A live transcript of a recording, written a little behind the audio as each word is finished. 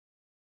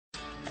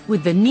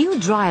With the new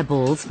dryer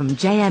balls from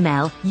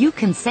JML, you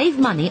can save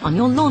money on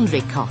your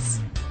laundry costs,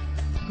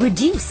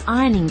 reduce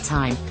ironing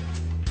time,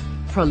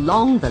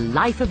 prolong the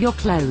life of your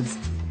clothes,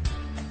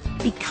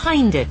 be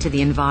kinder to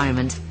the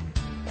environment,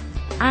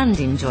 and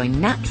enjoy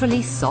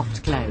naturally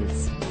soft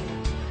clothes.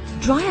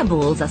 Dryer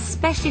balls are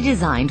specially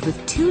designed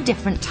with two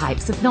different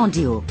types of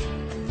nodule,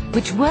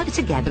 which work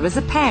together as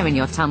a pair in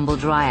your tumble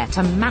dryer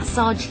to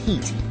massage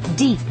heat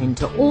deep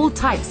into all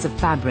types of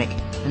fabric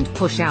and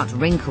push out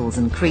wrinkles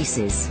and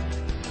creases.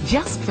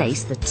 Just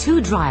place the two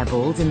dryer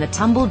balls in the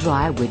tumble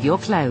dryer with your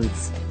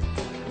clothes.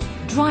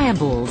 Dryer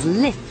balls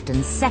lift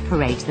and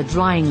separate the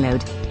drying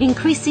load,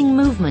 increasing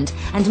movement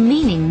and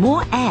meaning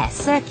more air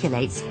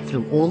circulates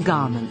through all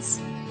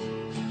garments.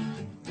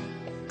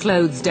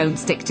 Clothes don't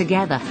stick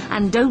together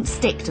and don't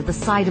stick to the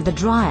side of the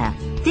dryer.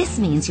 This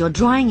means your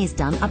drying is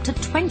done up to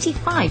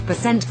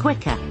 25%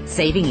 quicker,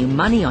 saving you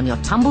money on your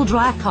tumble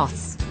dryer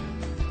costs.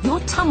 Your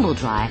tumble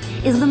dryer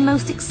is the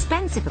most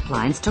expensive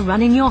appliance to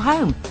run in your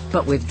home,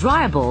 but with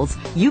dryer balls,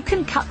 you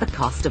can cut the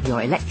cost of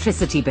your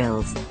electricity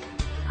bills.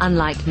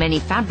 Unlike many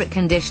fabric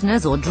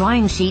conditioners or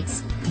drying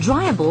sheets,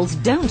 dryer balls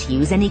don't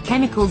use any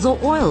chemicals or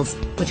oils,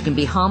 which can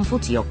be harmful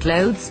to your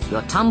clothes,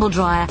 your tumble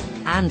dryer,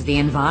 and the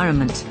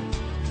environment.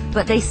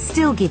 But they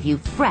still give you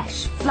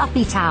fresh,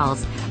 fluffy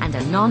towels and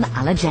are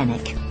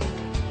non-allergenic.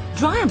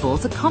 Dryer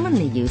balls are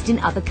commonly used in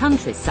other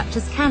countries such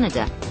as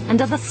Canada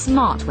and are a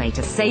smart way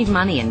to save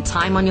money and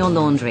time on your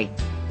laundry.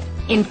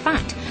 In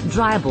fact,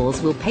 dryer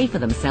balls will pay for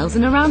themselves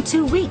in around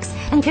 2 weeks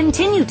and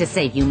continue to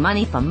save you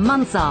money for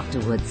months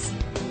afterwards.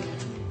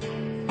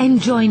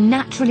 Enjoy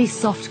naturally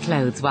soft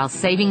clothes while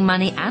saving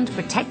money and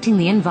protecting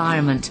the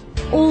environment.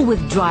 All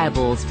with dryer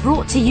balls,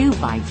 brought to you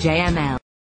by JML.